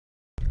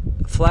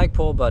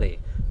Flagpole Buddy,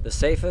 the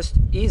safest,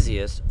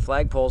 easiest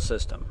flagpole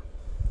system.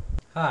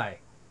 Hi,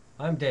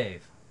 I'm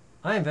Dave.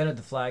 I invented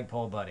the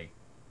Flagpole Buddy.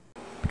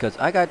 Because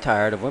I got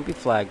tired of wimpy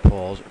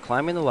flagpoles or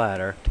climbing the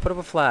ladder to put up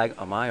a flag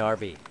on my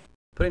RV.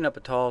 Putting up a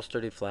tall,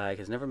 sturdy flag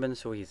has never been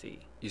so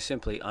easy. You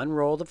simply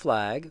unroll the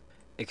flag,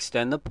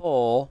 extend the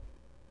pole,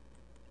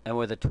 and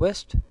with a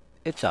twist,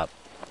 it's up.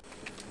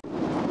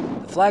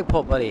 The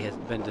Flagpole Buddy has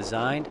been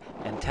designed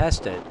and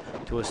tested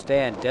to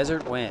withstand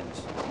desert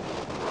winds.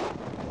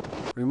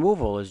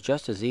 Removal is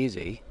just as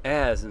easy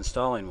as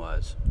installing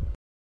was.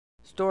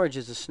 Storage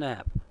is a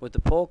snap, with the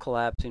pole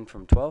collapsing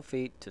from 12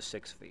 feet to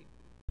 6 feet.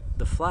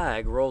 The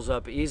flag rolls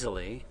up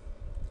easily.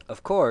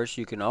 Of course,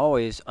 you can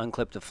always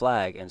unclip the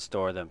flag and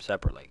store them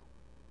separately.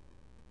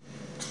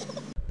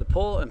 The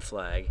pole and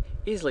flag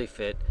easily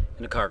fit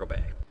in a cargo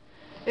bag.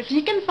 If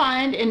you can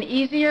find an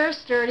easier,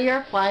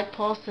 sturdier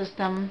flagpole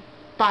system,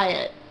 buy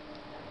it.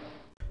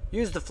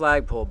 Use the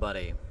Flagpole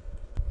Buddy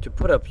to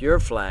put up your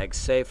flag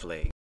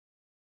safely.